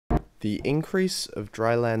The increase of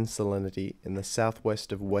dryland salinity in the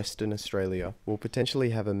southwest of Western Australia will potentially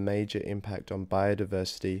have a major impact on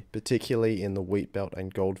biodiversity, particularly in the wheatbelt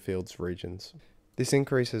and goldfields regions. This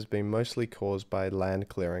increase has been mostly caused by land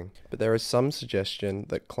clearing, but there is some suggestion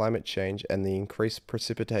that climate change and the increased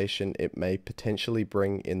precipitation it may potentially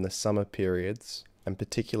bring in the summer periods, and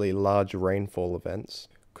particularly large rainfall events,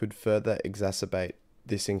 could further exacerbate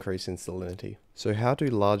this increase in salinity. So how do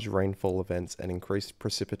large rainfall events and increased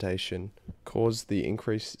precipitation cause the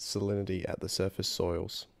increased salinity at the surface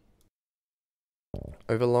soils?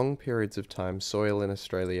 Over long periods of time, soil in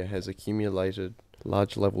Australia has accumulated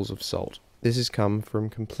large levels of salt. This has come from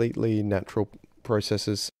completely natural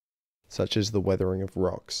processes such as the weathering of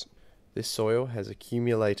rocks. This soil has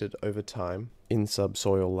accumulated over time in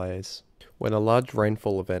subsoil layers. When a large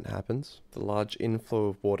rainfall event happens, the large inflow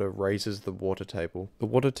of water raises the water table. The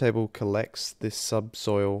water table collects this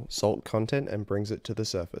subsoil salt content and brings it to the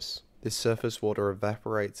surface. This surface water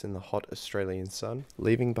evaporates in the hot Australian sun,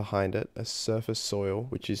 leaving behind it a surface soil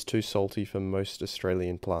which is too salty for most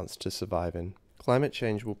Australian plants to survive in. Climate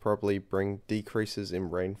change will probably bring decreases in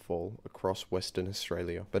rainfall across Western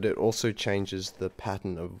Australia, but it also changes the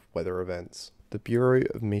pattern of weather events. The Bureau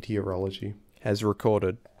of Meteorology has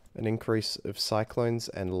recorded an increase of cyclones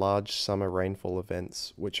and large summer rainfall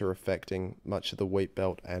events which are affecting much of the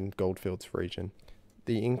wheatbelt and goldfields region.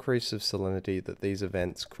 The increase of salinity that these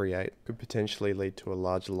events create could potentially lead to a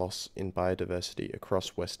large loss in biodiversity across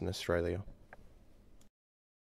Western Australia.